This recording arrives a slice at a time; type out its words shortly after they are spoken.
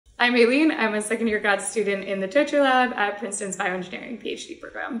I'm Aileen. I'm a second year grad student in the Toettcher lab at Princeton's bioengineering Ph.D.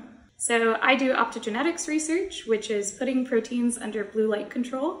 program. So I do optogenetics research, which is putting proteins under blue light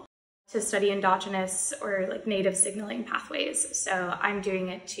control to study endogenous or like native signaling pathways. So I'm doing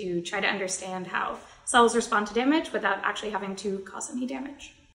it to try to understand how cells respond to damage without actually having to cause any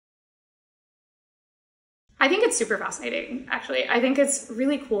damage. I think it's super fascinating, actually. I think it's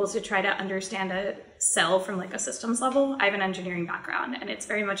really cool to try to understand a cell from like a systems level. I have an engineering background, and it's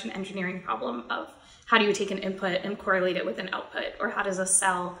very much an engineering problem of how do you take an input and correlate it with an output, or how does a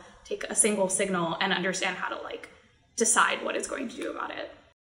cell take a single signal and understand how to like decide what it's going to do about it.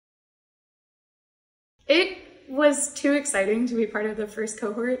 It was too exciting to be part of the first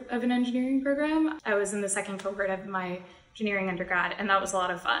cohort of an engineering program. I was in the second cohort of my engineering undergrad, and that was a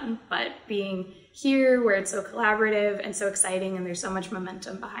lot of fun. But being here where it's so collaborative and so exciting and there's so much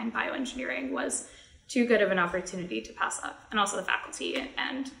momentum behind bioengineering was too good of an opportunity to pass up. And also the faculty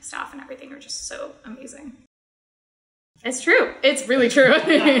and staff and everything are just so amazing. It's true. It's really true.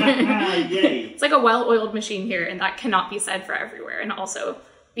 It's like a well-oiled machine here, and that cannot be said for everywhere. And also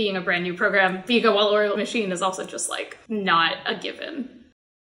being a brand new program, being a well-oiled machine is also just like not a given.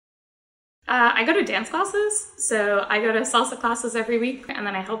 I go to dance classes, so I go to salsa classes every week, and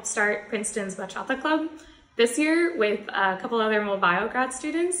then I help start Princeton's bachata club this year with a couple other bio grad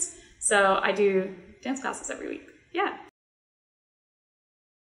students. So I do dance classes every week. Yeah.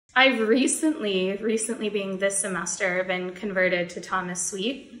 I've recently being this semester, been converted to Thomas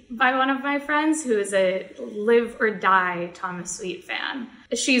Sweet by one of my friends who is a live or die Thomas Sweet fan.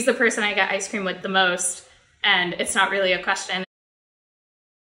 She's the person I get ice cream with the most, and it's not really a question.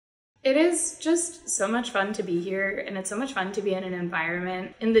 It is just so much fun to be here, and it's so much fun to be in an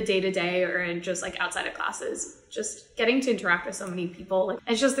environment in the day-to-day or in just like outside of classes, just getting to interact with so many people.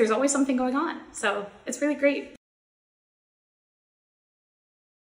 It's just, there's always something going on. So it's really great.